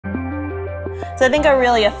So I think a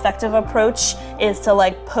really effective approach is to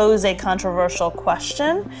like pose a controversial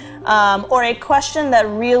question or a question that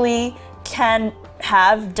really can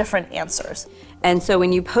have different answers. And so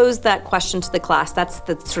when you pose that question to the class, that's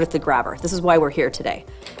the sort of the grabber. This is why we're here today.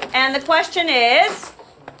 And the question is,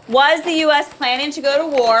 was the U.S. planning to go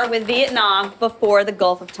to war with Vietnam before the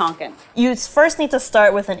Gulf of Tonkin? You first need to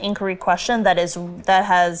start with an inquiry question that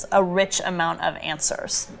has a rich amount of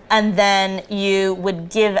answers. And then you would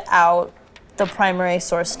give out the primary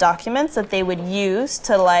source documents that they would use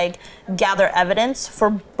to like gather evidence for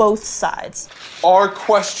both sides. Our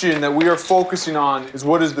question that we are focusing on is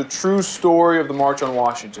what is the true story of the March on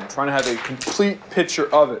Washington, trying to have a complete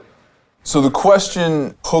picture of it. So the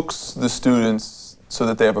question hooks the students so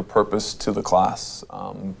that they have a purpose to the class.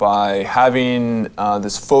 By having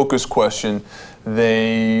this focus question,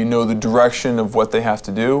 they know the direction of what they have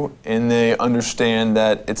to do, and they understand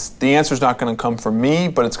that the answer's not going to come from me,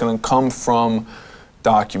 but it's going to come from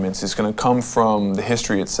documents. It's going to come from the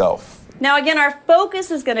history itself. Now again, our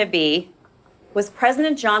focus is going to be, was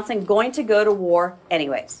President Johnson going to go to war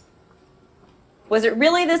anyways? Was it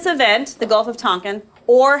really this event, the Gulf of Tonkin,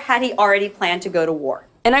 or had he already planned to go to war?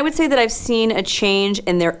 And I would say that I've seen a change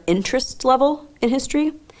in their interest level in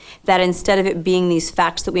history, that instead of it being these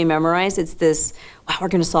facts that we memorize, it's this, wow, we're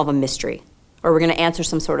going to solve a mystery, or we're going to answer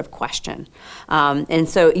some sort of question. And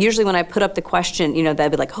so usually when I put up the question, you know,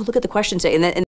 they'd be like, oh, look at the question today. And